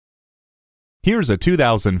Here's a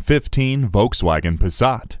 2015 Volkswagen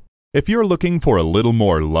Passat. If you're looking for a little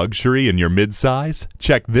more luxury in your midsize,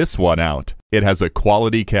 check this one out. It has a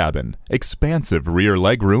quality cabin, expansive rear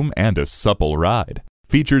legroom, and a supple ride.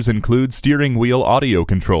 Features include steering wheel audio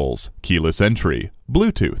controls, keyless entry,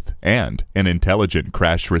 Bluetooth, and an intelligent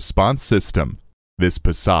crash response system. This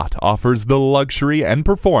Passat offers the luxury and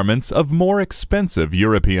performance of more expensive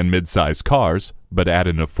European midsize cars, but at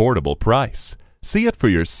an affordable price. See it for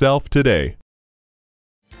yourself today.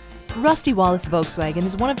 Rusty Wallis Volkswagen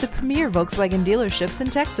is one of the premier Volkswagen dealerships in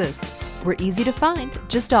Texas. We're easy to find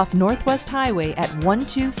just off Northwest Highway at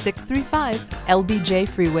 12635 LBJ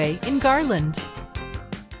Freeway in Garland.